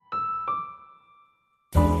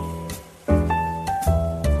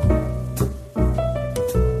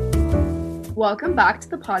Welcome back to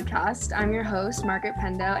the podcast. I'm your host, Margaret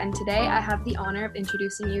Pendo, and today I have the honor of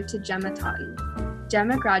introducing you to Gemma Totten.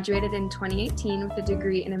 Gemma graduated in 2018 with a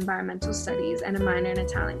degree in environmental studies and a minor in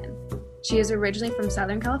Italian. She is originally from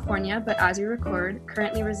Southern California, but as we record,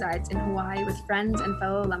 currently resides in Hawaii with friends and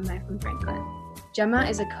fellow alumni from Franklin. Gemma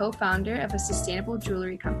is a co-founder of a sustainable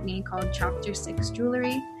jewelry company called Chapter 6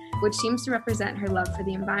 Jewelry, which seems to represent her love for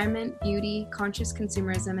the environment, beauty, conscious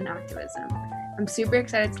consumerism, and activism. I'm super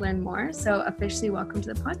excited to learn more, so officially welcome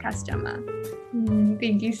to the podcast, Gemma.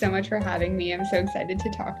 Thank you so much for having me. I'm so excited to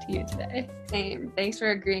talk to you today. Same. Thanks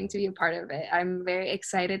for agreeing to be a part of it. I'm very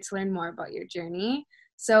excited to learn more about your journey.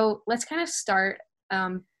 So let's kind of start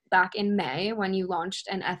back in May when you launched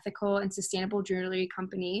an ethical and sustainable jewelry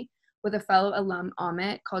company with a fellow alum,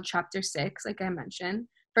 Amit, called Chapter 6, like I mentioned.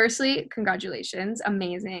 Firstly, congratulations.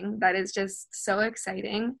 Amazing. That is just so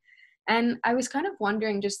exciting. And I was kind of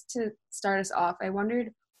wondering, just to start us off, I wondered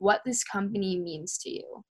what this company means to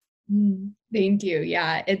you. Thank you.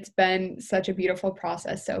 Yeah, it's been such a beautiful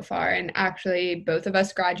process so far. And actually, both of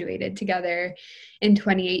us graduated together in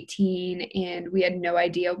 2018, and we had no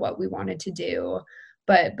idea what we wanted to do.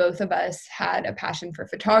 But both of us had a passion for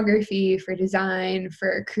photography, for design,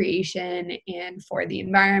 for creation, and for the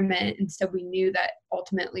environment. And so we knew that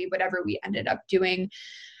ultimately, whatever we ended up doing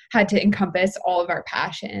had to encompass all of our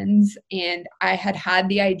passions. And I had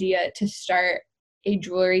the idea to start a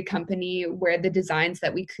jewelry company where the designs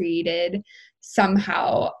that we created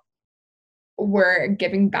somehow were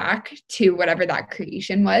giving back to whatever that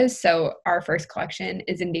creation was. So our first collection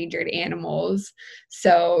is endangered animals.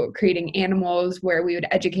 So creating animals where we would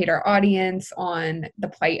educate our audience on the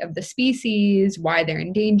plight of the species, why they're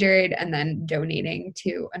endangered, and then donating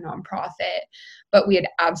to a nonprofit. But we had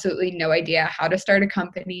absolutely no idea how to start a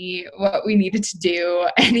company, what we needed to do,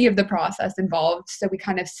 any of the process involved. So we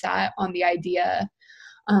kind of sat on the idea.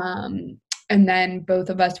 And then both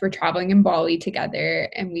of us were traveling in Bali together,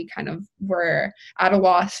 and we kind of were at a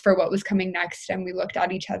loss for what was coming next. And we looked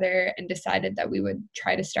at each other and decided that we would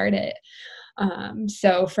try to start it.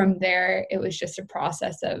 So from there, it was just a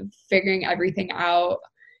process of figuring everything out.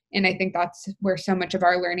 And I think that's where so much of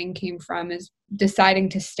our learning came from, is deciding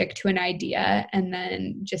to stick to an idea and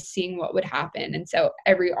then just seeing what would happen. And so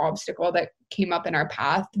every obstacle that came up in our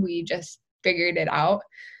path, we just figured it out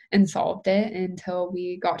and solved it until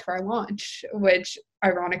we got to our launch, which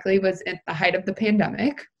ironically was at the height of the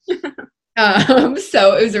pandemic.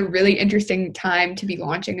 So it was a really interesting time to be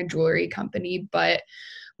launching a jewelry company, but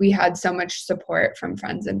we had so much support from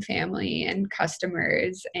friends and family and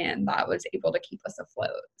customers, and that was able to keep us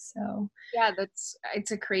afloat. So yeah,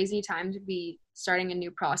 it's a crazy time to be starting a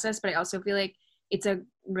new process, but I also feel like it's a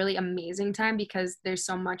really amazing time because there's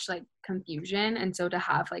so much like confusion. And so to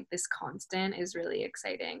have like this constant is really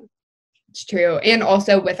exciting. It's true. And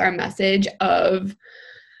also with our message of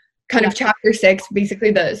kind of Chapter 6,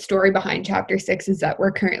 basically the story behind Chapter 6 is that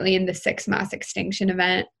we're currently in the 6th mass extinction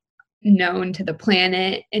event known to the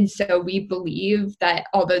planet. And so we believe that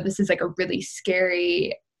although this is like a really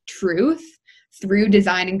scary truth, through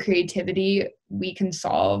design and creativity, we can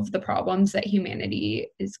solve the problems that humanity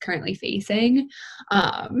is currently facing.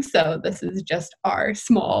 So this is just our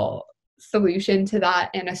small solution to that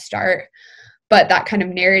and a start. But that kind of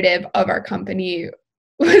narrative of our company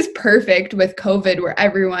was perfect with COVID, where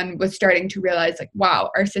everyone was starting to realize like, wow,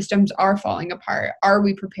 our systems are falling apart. Are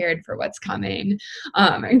we prepared for what's coming?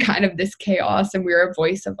 And kind of this chaos. And we were a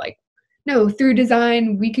voice of like, no, through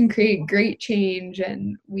design, we can create great change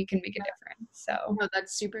and we can make a difference. So no,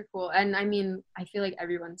 that's super cool. And I mean, I feel like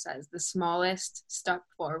everyone says the smallest step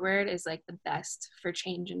forward is like the best for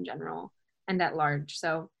change in general and at large.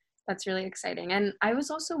 So that's really exciting. And I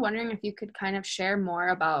was also wondering if you could kind of share more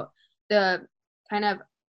about the kind of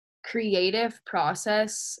creative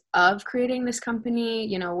process of creating this company,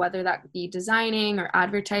 you know, whether that be designing or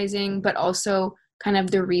advertising, but also kind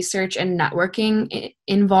of the research and networking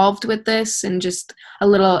involved with this, and just a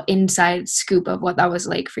little inside scoop of what that was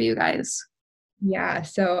like for you guys. Yeah.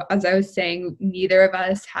 So as I was saying, neither of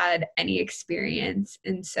us had any experience.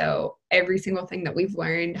 And so every single thing that we've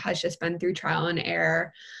learned has just been through trial and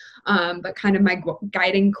error. But kind of my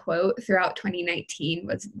guiding quote throughout 2019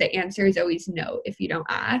 was, the answer is always no if you don't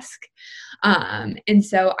ask. And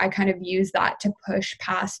so I kind of used that to push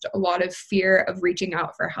past a lot of fear of reaching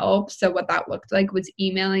out for help. So what that looked like was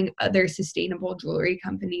emailing other sustainable jewelry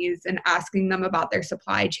companies and asking them about their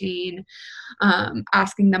supply chain,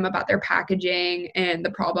 asking them about their packaging and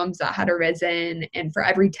the problems that had arisen. And for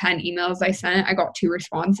every 10 emails I sent, I got 2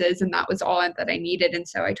 responses, and that was all that I needed. And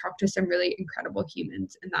so I talked to some really incredible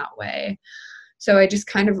humans in that way. So I just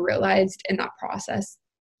kind of realized in that process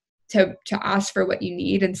to ask for what you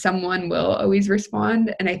need, and someone will always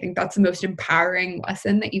respond. And I think that's the most empowering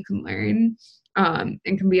lesson that you can learn, and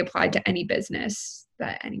can be applied to any business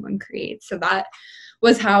that anyone creates. So that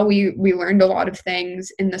was how we learned a lot of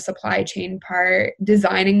things in the supply chain part.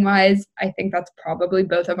 Designing wise, I think that's probably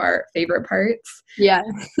both of our favorite parts. Yeah.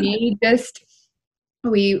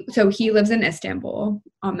 So he lives in Istanbul.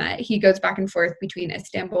 He goes back and forth between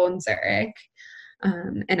Istanbul and Zurich.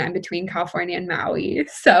 And I'm between California and Maui.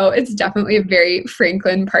 So it's definitely a very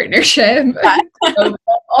Franklin partnership.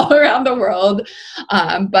 All around the world.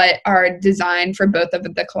 But our design for both of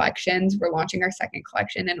the collections, we're launching our second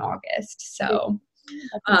collection in August. So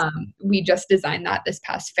we just designed that this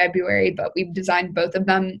past February, but we've designed both of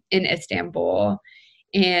them in Istanbul.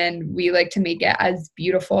 And we like to make it as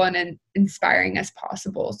beautiful and inspiring as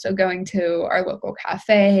possible. So going to our local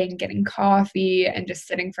cafe and getting coffee and just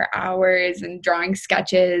sitting for hours and drawing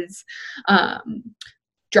sketches,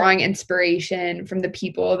 drawing inspiration from the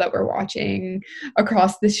people that we're watching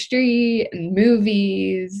across the street and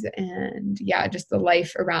movies and just the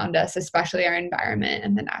life around us, especially our environment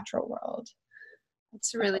and the natural world.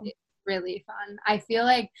 It's really, really fun. I feel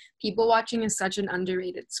like people watching is such an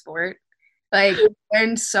underrated sport. Like,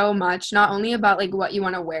 learn so much, not only about like what you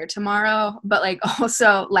want to wear tomorrow, but like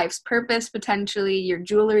also life's purpose, potentially your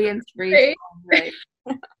jewelry inspiration. Right.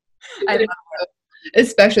 I love it.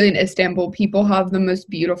 Especially in Istanbul, people have the most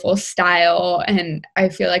beautiful style, and I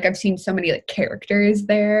feel like I've seen so many like characters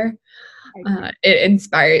there. It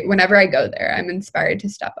inspired. Whenever I go there, I'm inspired to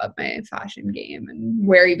step up my fashion game and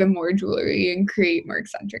wear even more jewelry and create more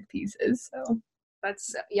eccentric pieces. So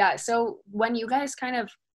So when you guys kind of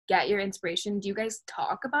get your inspiration, do you guys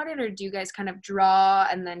talk about it, or do you guys kind of draw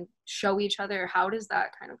and then show each other? How does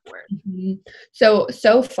that kind of work? Mm-hmm.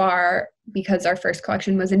 So far, because our first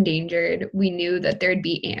collection was endangered, we knew that there'd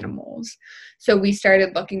be animals. So we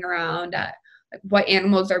started looking around at like, what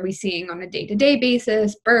animals are we seeing on a day-to-day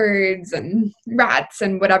basis, birds and rats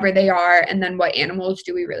and whatever they are, and then what animals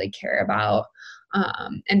do we really care about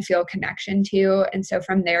and feel a connection to. And so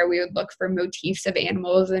from there, we would look for motifs of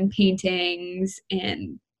animals and paintings,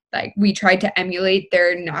 and like we tried to emulate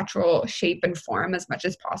their natural shape and form as much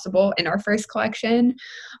as possible in our first collection.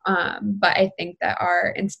 But I think that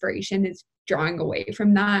our inspiration is drawing away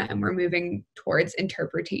from that, and we're moving towards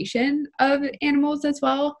interpretation of animals as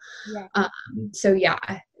well.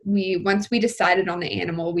 Once we decided on the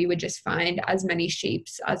animal, we would just find as many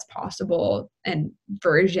shapes as possible and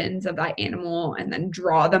versions of that animal and then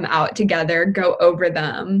draw them out together, go over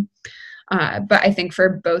them. But I think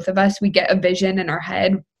for both of us, we get a vision in our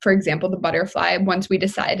head. For example, the butterfly, once we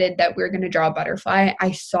decided that we were going to draw a butterfly,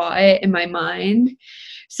 I saw it in my mind.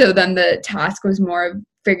 So then the task was more of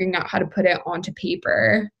figuring out how to put it onto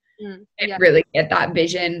paper and really get that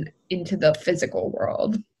vision into the physical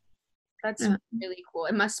world. That's really cool.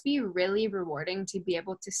 It must be really rewarding to be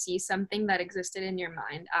able to see something that existed in your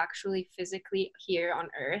mind actually physically here on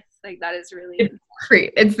Earth. Like, that is really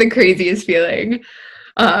it's the craziest feeling.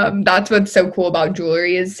 That's what's so cool about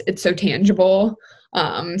jewelry, is it's so tangible.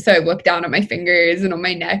 So I look down at my fingers and on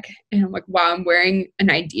my neck and I'm like, wow, I'm wearing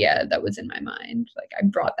an idea that was in my mind. Like, I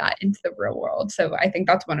brought that into the real world. So I think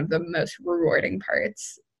that's one of the most rewarding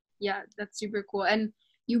parts. Yeah, that's super cool. And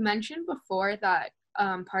you mentioned before that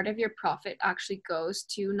part of your profit actually goes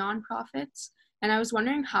to nonprofits. And I was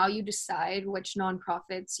wondering how you decide which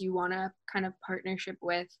nonprofits you want to kind of partnership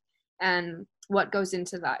with and what goes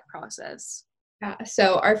into that process. Yeah,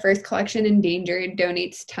 so our first collection, Endangered,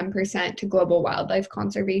 donates 10% to global wildlife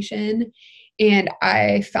conservation. And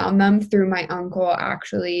I found them through my uncle,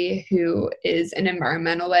 actually, who is an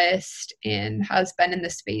environmentalist and has been in the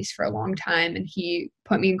space for a long time. And he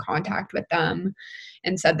put me in contact with them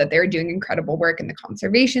and said that they were doing incredible work in the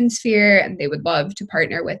conservation sphere and they would love to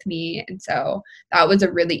partner with me. And so that was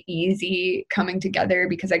a really easy coming together,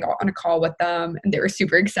 because I got on a call with them and they were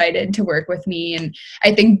super excited to work with me. And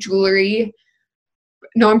I think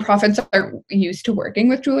nonprofits aren't used to working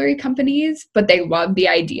with jewelry companies, but they love the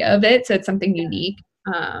idea of it. So it's something unique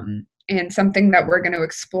and something that we're going to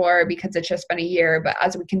explore, because it's just been a year. But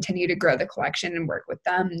as we continue to grow the collection and work with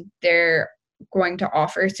them, they're going to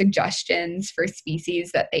offer suggestions for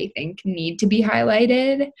species that they think need to be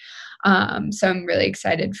highlighted. So I'm really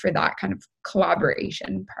excited for that kind of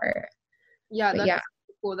collaboration part. Yeah, that's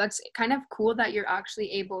cool. That's kind of cool that you're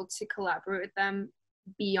actually able to collaborate with them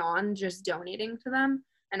beyond just donating to them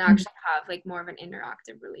and actually have like more of an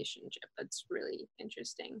interactive relationship. That's really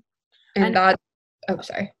interesting. And that,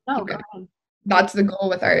 sorry. No, go ahead. That's the goal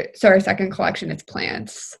with our second collection is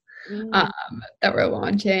plants that we're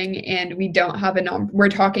launching, and we don't have we're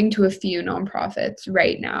talking to a few nonprofits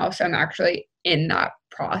right now. So I'm actually in that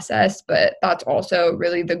process. But that's also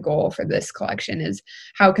really the goal for this collection, is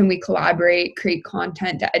how can we collaborate, create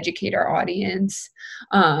content to educate our audience,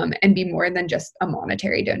 and be more than just a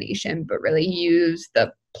monetary donation, but really use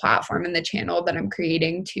the platform and the channel that I'm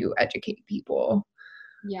creating to educate people.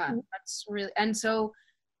 Yeah, that's really, and so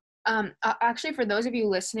actually, for those of you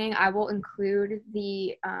listening, I will include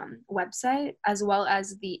the website as well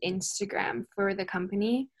as the Instagram for the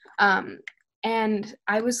company. And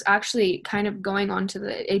I was actually kind of going on to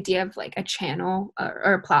the idea of like a channel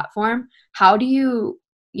or a platform. How do you,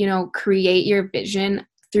 create your vision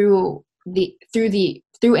through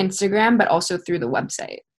Instagram, but also through the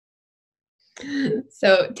website?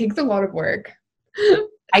 So it takes a lot of work.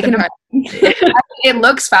 I can imagine. It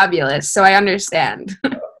looks fabulous, so I understand.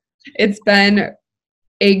 It's been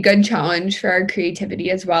a good challenge for our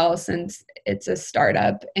creativity as well, since it's a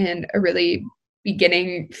startup and a really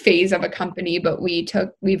beginning phase of a company, but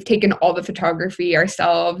we've taken all the photography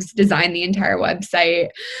ourselves, designed the entire website.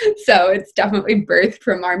 So it's definitely birthed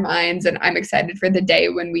from our minds, and I'm excited for the day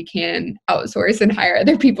when we can outsource and hire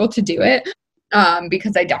other people to do it,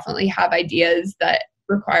 because I definitely have ideas that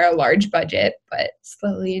require a large budget, but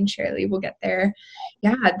slowly and surely we'll get there.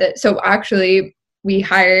 Yeah, so actually we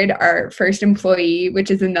hired our first employee,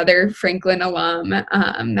 which is another Franklin alum,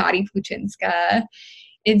 Maddie Pluchinska.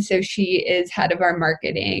 And so she is head of our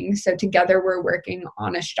marketing. So together we're working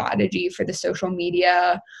on a strategy for the social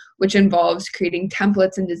media, which involves creating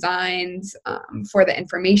templates and designs for the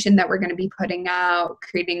information that we're going to be putting out,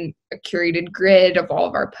 creating a curated grid of all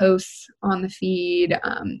of our posts on the feed,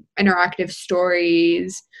 interactive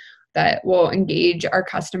stories that will engage our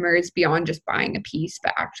customers beyond just buying a piece,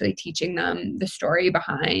 but actually teaching them the story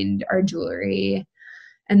behind our jewelry.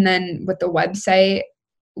 And then with the website,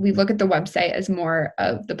 we look at the website as more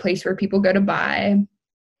of the place where people go to buy.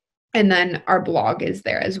 And then our blog is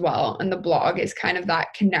there as well. And the blog is kind of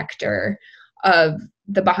that connector of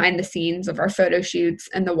the behind the scenes of our photo shoots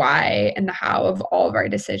and the why and the how of all of our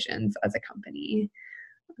decisions as a company.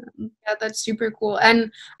 Yeah, that's super cool. And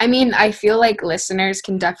I mean, I feel like listeners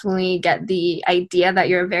can definitely get the idea that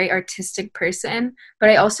you're a very artistic person, but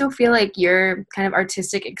I also feel like your kind of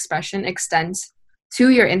artistic expression extends to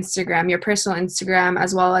your Instagram, your personal Instagram,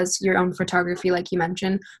 as well as your own photography, like you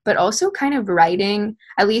mentioned, but also kind of writing,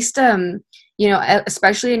 at least,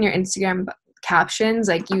 especially in your Instagram captions,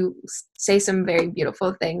 like you say some very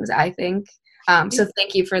beautiful things, I think. So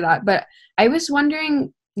thank you for that. But I was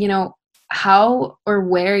wondering, how or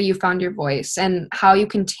where you found your voice and how you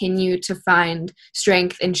continue to find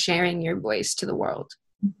strength in sharing your voice to the world.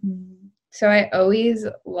 Mm-hmm. So I always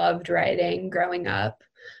loved writing growing up,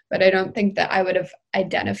 but I don't think that I would have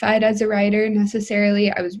identified as a writer necessarily.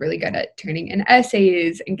 I was really good at turning in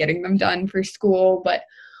essays and getting them done for school, but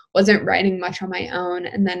wasn't writing much on my own.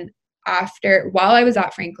 And then while I was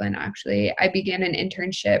at Franklin, actually, I began an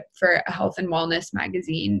internship for a health and wellness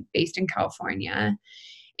magazine based in California.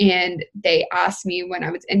 And they asked me when I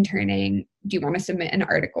was interning, do you want to submit an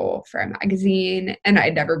article for a magazine? And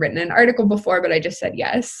I'd never written an article before, but I just said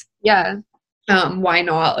yes. Yeah. Why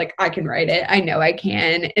not? Like, I can write it. I know I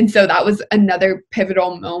can. And so that was another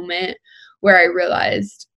pivotal moment where I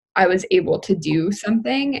realized I was able to do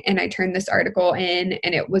something, and I turned this article in,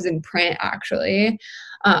 and it was in print actually.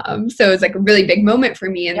 So it was like a really big moment for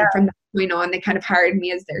me. And from that point on, they kind of hired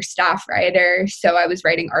me as their staff writer. So I was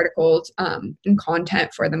writing articles and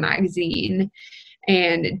content for the magazine,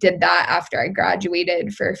 and did that after I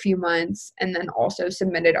graduated for a few months, and then also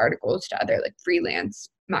submitted articles to other like freelance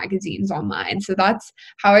magazines online. So that's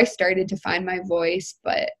how I started to find my voice.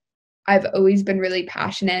 But I've always been really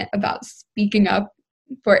passionate about speaking up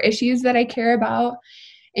for issues that I care about.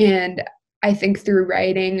 And I think through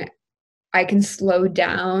writing, I can slow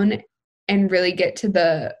down and really get to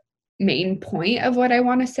the main point of what I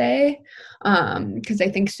want to say. Because I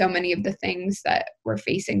think so many of the things that we're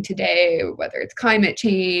facing today, whether it's climate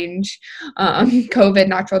change, COVID,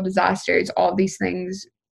 natural disasters, all these things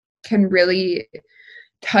can really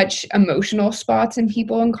touch emotional spots in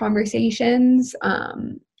people and conversations.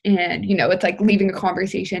 And, it's like leaving a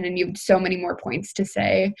conversation and you have so many more points to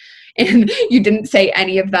say and you didn't say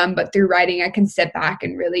any of them, but through writing, I can sit back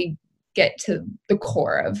and really get to the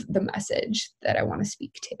core of the message that I want to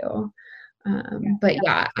speak to. But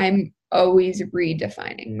yeah, I'm always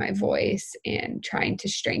redefining my voice and trying to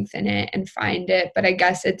strengthen it and find it. But I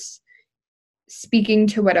guess it's speaking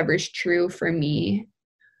to whatever's true for me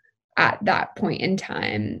at that point in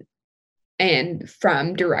time and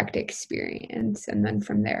from direct experience. And then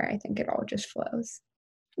from there, I think it all just flows.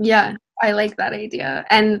 Yeah, I like that idea.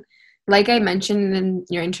 And like I mentioned in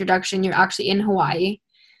your introduction, you're actually in Hawaii,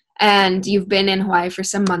 and you've been in Hawaii for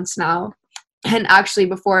some months now. And actually,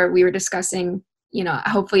 before we were discussing,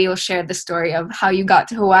 hopefully you'll share the story of how you got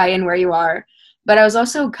to Hawaii and where you are. But I was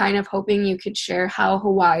also kind of hoping you could share how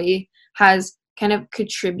Hawaii has kind of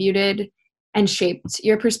contributed and shaped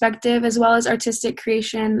your perspective as well as artistic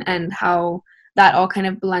creation, and how that all kind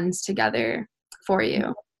of blends together for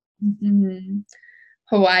you. Mm-hmm.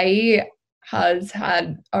 Hawaii has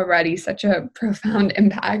had already such a profound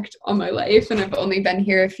impact on my life, and I've only been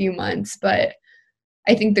here a few months, but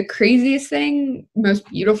I think the craziest thing, most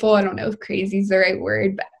beautiful, I don't know if crazy is the right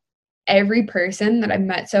word, but every person that I've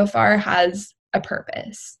met so far has a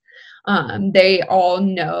purpose. They all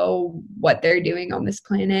know what they're doing on this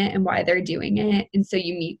planet and why they're doing it. And so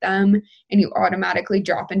you meet them and you automatically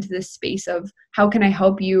drop into this space of, how can I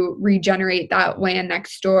help you regenerate that land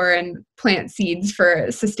next door and plant seeds for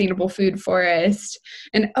a sustainable food forest?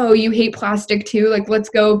 And, oh, you hate plastic too? Like, let's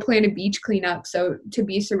go plant a beach cleanup. So to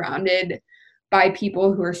be surrounded by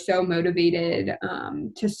people who are so motivated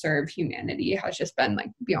to serve humanity has just been like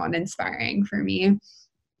beyond inspiring for me.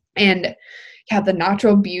 And yeah, the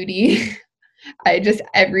natural beauty, I just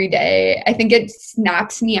every day, I think it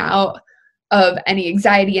snaps me out of any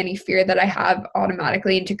anxiety, any fear that I have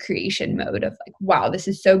automatically into creation mode of like, wow, this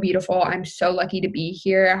is so beautiful. I'm so lucky to be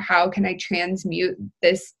here. How can I transmute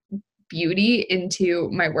this beauty into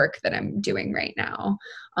my work that I'm doing right now,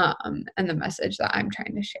 and the message that I'm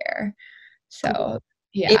trying to share? So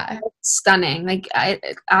yeah, it's stunning. Like,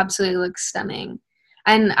 it absolutely looks stunning.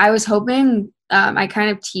 And I was hoping, I kind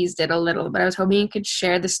of teased it a little, but I was hoping you could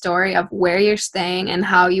share the story of where you're staying and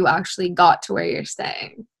how you actually got to where you're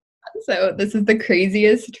staying. So this is the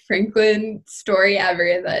craziest Franklin story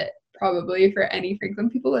ever, that probably for any Franklin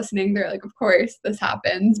people listening, they're like, of course this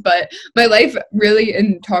happens. But my life, really,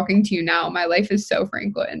 in talking to you now, my life is so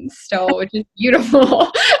Franklin still, which is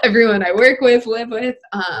beautiful. Everyone I work with, live with.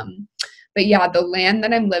 But yeah, the land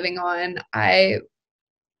that I'm living on,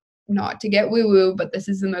 not to get woo-woo, but this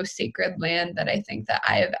is the most sacred land that I think that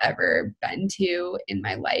I have ever been to in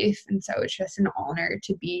my life. And so it's just an honor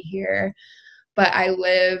to be here. But I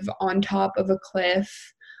live on top of a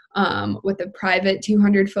cliff with a private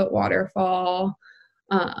 200-foot waterfall.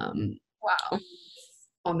 Wow.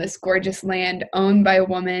 On this gorgeous land owned by a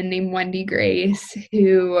woman named Wendy Grace,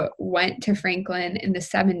 who went to Franklin in the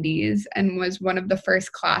 70s and was one of the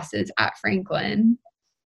first classes at Franklin.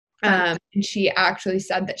 And she actually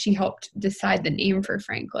said that she helped decide the name for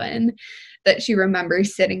Franklin, that she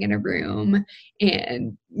remembers sitting in a room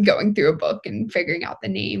and going through a book and figuring out the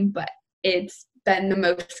name. But it's been the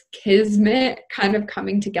most kismet kind of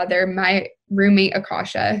coming together. My roommate,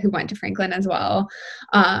 Akasha, who went to Franklin as well,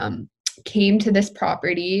 came to this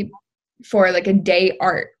property for like a day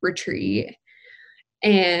art retreat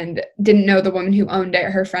and didn't know the woman who owned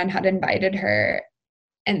it. Her friend had invited her,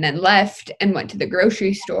 and then left and went to the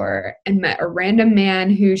grocery store and met a random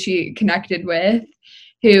man who she connected with,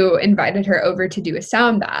 who invited her over to do a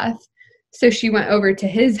sound bath. So she went over to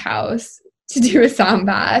his house to do a sound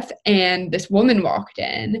bath, and this woman walked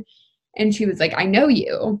in and she was like, I know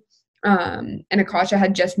you. And Akasha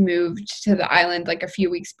had just moved to the island like a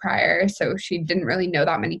few weeks prior, so she didn't really know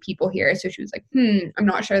that many people here. So she was like, I'm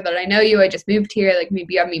not sure that I know you. I just moved here. Like,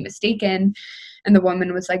 maybe I'm mistaken. And the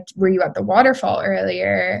woman was like, were you at the waterfall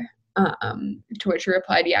earlier? To which she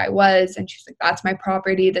replied, yeah, I was. And she's like, that's my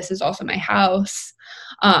property. This is also my house.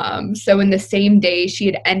 So in the same day, she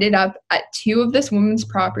had ended up at two of this woman's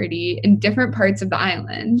property in different parts of the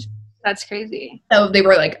island. That's crazy. So they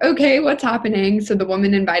were like, okay, what's happening? So the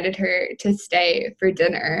woman invited her to stay for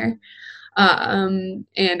dinner. And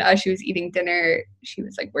as she was eating dinner, she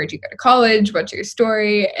was like, where'd you go to college? What's your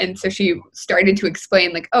story? And so she started to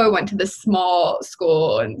explain, like, oh, I went to this small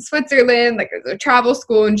school in Switzerland, like it was a travel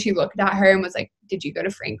school. And she looked at her and was like, did you go to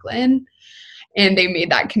Franklin? And they made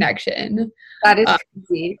that connection. That is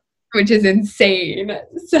crazy. Which is insane.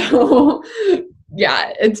 So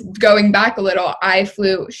yeah, it's going back a little.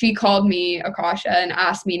 She called me, Akasha, and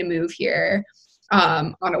asked me to move here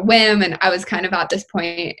on a whim. And I was kind of at this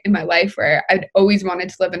point in my life where I'd always wanted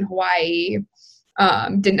to live in Hawaii,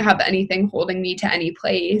 didn't have anything holding me to any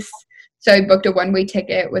place. So I booked a one-way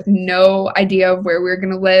ticket with no idea of where we were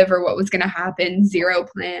going to live or what was going to happen, zero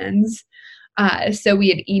plans. So we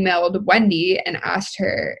had emailed Wendy and asked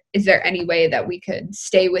her, is there any way that we could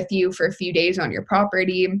stay with you for a few days on your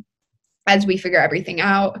property as we figure everything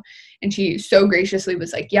out? And she so graciously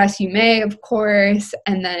was like, yes, you may, of course.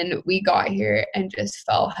 And then we got here and just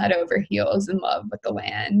fell head over heels in love with the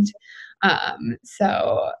land.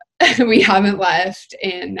 So we haven't left,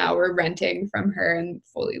 and now we're renting from her and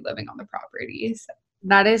fully living on the property. So.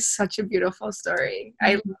 That is such a beautiful story.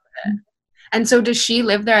 I love it. And so does she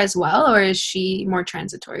live there as well, or is she more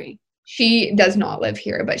transitory? She does not live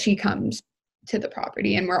here, but she comes to the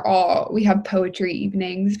property, and we have poetry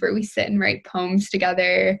evenings where we sit and write poems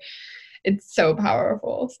together. It's so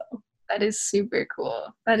powerful. So That is super cool.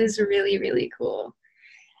 That is really, really cool.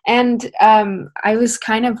 And I was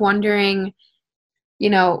kind of wondering, you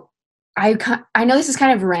know, I know this is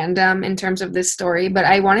kind of random in terms of this story, but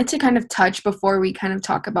I wanted to kind of touch before we kind of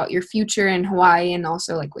talk about your future in Hawaii and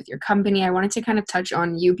also like with your company. I wanted to kind of touch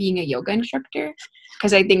on you being a yoga instructor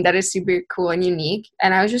because I think that is super cool and unique.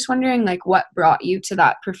 And I was just wondering like what brought you to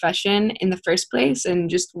that profession in the first place and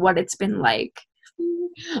just what it's been like.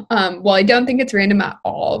 Well, I don't think it's random at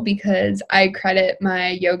all because I credit my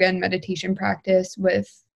yoga and meditation practice with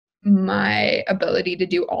my ability to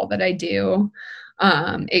do all that I do.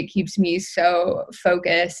 It keeps me so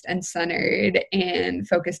focused and centered and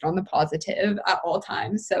focused on the positive at all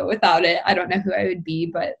times. So without it, I don't know who I would be,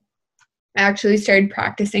 but I actually started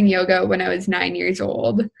practicing yoga when I was 9 years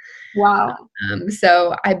old. Wow.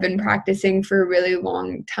 So I've been practicing for a really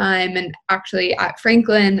long time. And actually at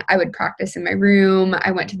Franklin, I would practice in my room.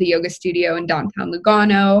 I went to the yoga studio in downtown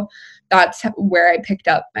Lugano. That's where I picked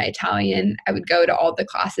up my Italian. I would go to all the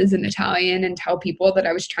classes in Italian and tell people that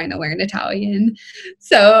I was trying to learn Italian.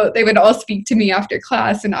 So they would all speak to me after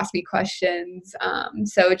class and ask me questions.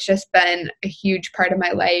 So it's just been a huge part of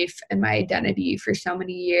my life and my identity for so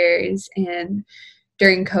many years. And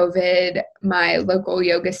during COVID, my local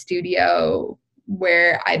yoga studio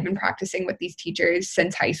where I'd been practicing with these teachers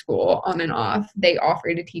since high school on and off, they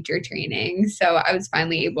offered a teacher training. So I was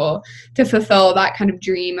finally able to fulfill that kind of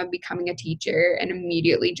dream of becoming a teacher and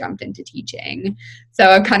immediately jumped into teaching. So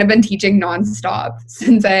I've kind of been teaching nonstop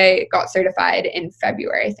since I got certified in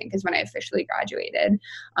February, I think is when I officially graduated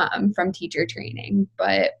from teacher training.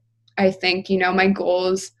 But I think, my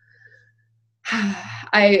goals,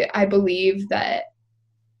 I believe that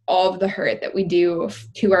all of the hurt that we do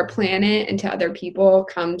to our planet and to other people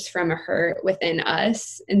comes from a hurt within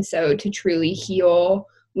us. And so to truly heal,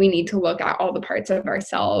 we need to look at all the parts of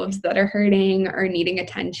ourselves that are hurting or needing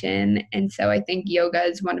attention. And so I think yoga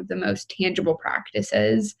is one of the most tangible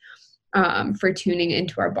practices for tuning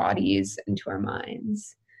into our bodies, into our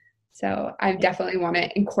minds. So I definitely want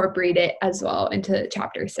to incorporate it as well into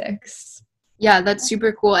chapter 6. Yeah, that's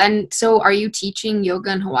super cool. And so are you teaching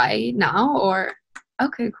yoga in Hawaii now or?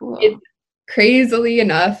 Okay, cool. Crazily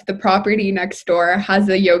enough, the property next door has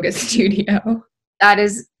a yoga studio. That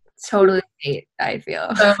is totally great, I feel.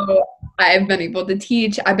 So I've been able to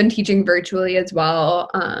teach. I've been teaching virtually as well,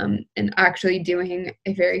 and actually doing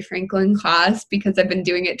a very Franklin class because I've been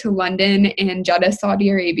doing it to London and Jeddah, Saudi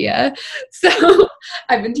Arabia. So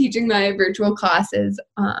I've been teaching my virtual classes,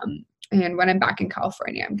 and when I'm back in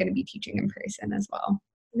California, I'm going to be teaching in person as well.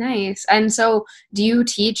 Nice. And so do you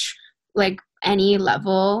teach like any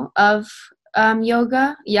level of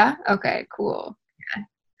yoga? Yeah? Okay, cool. Yeah.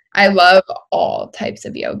 I love all types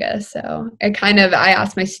of yoga. So I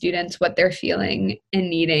ask my students what they're feeling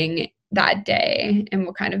and needing that day, and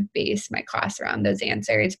we'll kind of base my class around those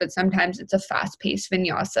answers. But sometimes it's a fast-paced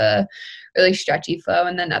vinyasa, really stretchy flow,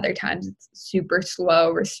 and then other times it's super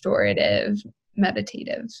slow, restorative,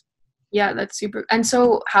 meditative. Yeah, that's super. And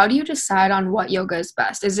so how do you decide on what yoga is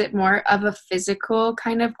best? Is it more of a physical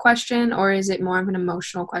kind of question, or is it more of an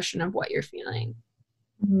emotional question of what you're feeling?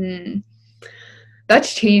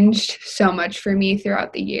 That's changed so much for me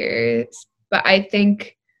throughout the years. But I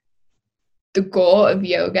think the goal of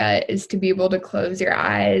yoga is to be able to close your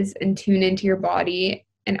eyes and tune into your body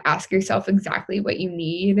and ask yourself exactly what you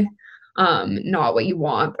need. Not what you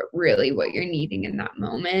want, but really what you're needing in that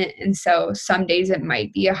moment. And so some days it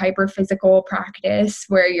might be a hyper physical practice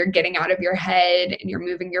where you're getting out of your head and you're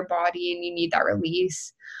moving your body and you need that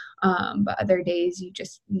release. But other days you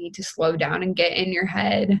just need to slow down and get in your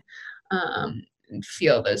head and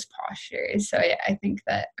feel those postures. So I think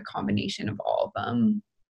that a combination of all of them.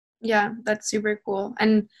 Yeah, that's super cool.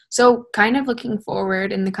 And so kind of looking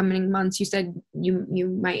forward in the coming months, you said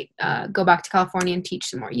you might go back to California and teach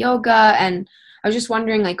some more yoga. And I was just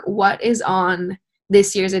wondering, like, what is on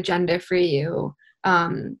this year's agenda for you,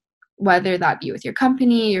 whether that be with your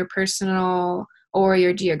company, your personal, or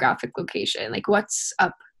your geographic location? Like, what's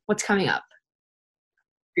up? What's coming up?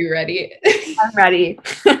 Are you ready? I'm ready.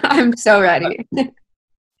 I'm so ready.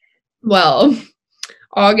 Well,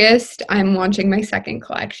 August, I'm launching my second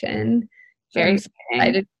collection. Very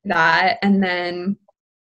excited for that. And then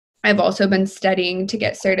I've also been studying to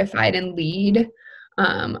get certified in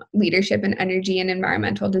leadership and energy and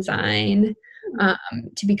environmental design,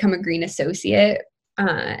 to become a green associate.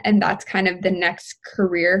 And that's kind of the next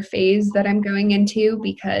career phase that I'm going into,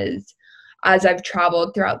 because as I've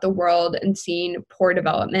traveled throughout the world and seen poor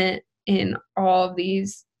development in all of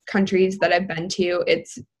these countries that I've been to,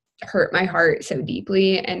 it's hurt my heart so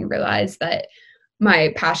deeply, and realized that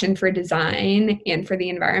my passion for design and for the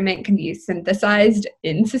environment can be synthesized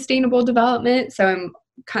in sustainable development. So I'm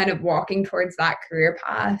kind of walking towards that career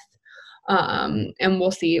path. And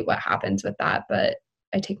we'll see what happens with that. But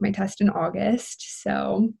I take my test in August.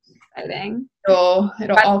 So exciting. It'll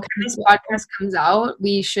all this podcast comes out,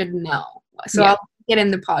 we should know. So I'll get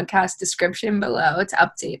in the podcast description below to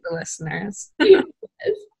update the listeners.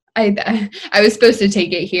 I was supposed to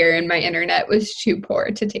take it here, and my internet was too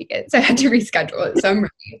poor to take it, so I had to reschedule it. So I'm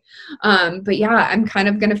ready. But yeah, I'm kind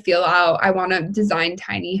of gonna feel out. I want to design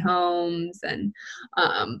tiny homes and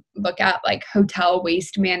look at like hotel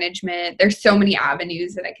waste management. There's so many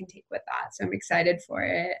avenues that I can take with that, so I'm excited for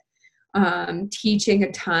it. Teaching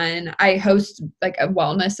a ton. I host like a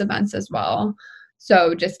wellness events as well.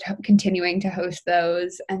 So just continuing to host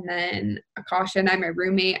those. And then Akasha and I, my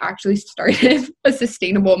roommate, actually started a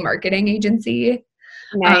sustainable marketing agency.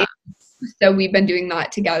 Nice. So we've been doing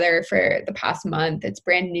that together for the past month. It's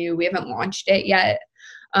brand new. We haven't launched it yet,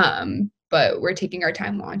 but we're taking our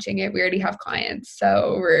time launching it. We already have clients.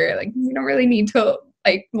 So we're like, we don't really need to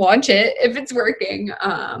like launch it if it's working.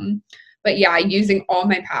 But yeah, using all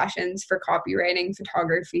my passions for copywriting,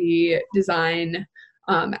 photography, design,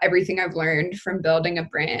 everything I've learned from building a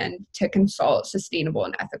brand to consult sustainable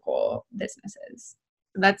and ethical businesses.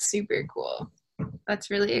 That's super cool.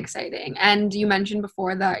 That's really exciting. And you mentioned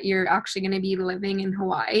before that you're actually going to be living in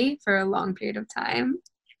Hawaii for a long period of time.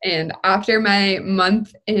 And after my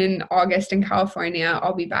month in August in California,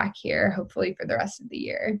 I'll be back here, hopefully for the rest of the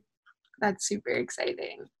year. That's super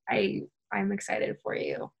exciting. I'm excited for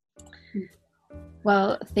you.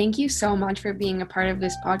 Well, thank you so much for being a part of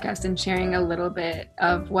this podcast and sharing a little bit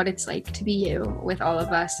of what it's like to be you with all of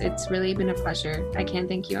us. It's really been a pleasure. I can't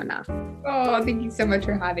thank you enough. Oh, thank you so much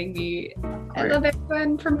for having me. I love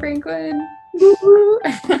everyone from Franklin.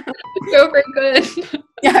 Go Franklin.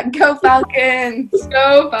 Yeah, go Falcons.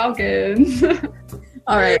 Go Falcons.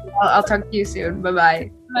 All right. I'll talk to you soon.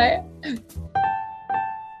 Bye-bye. Bye.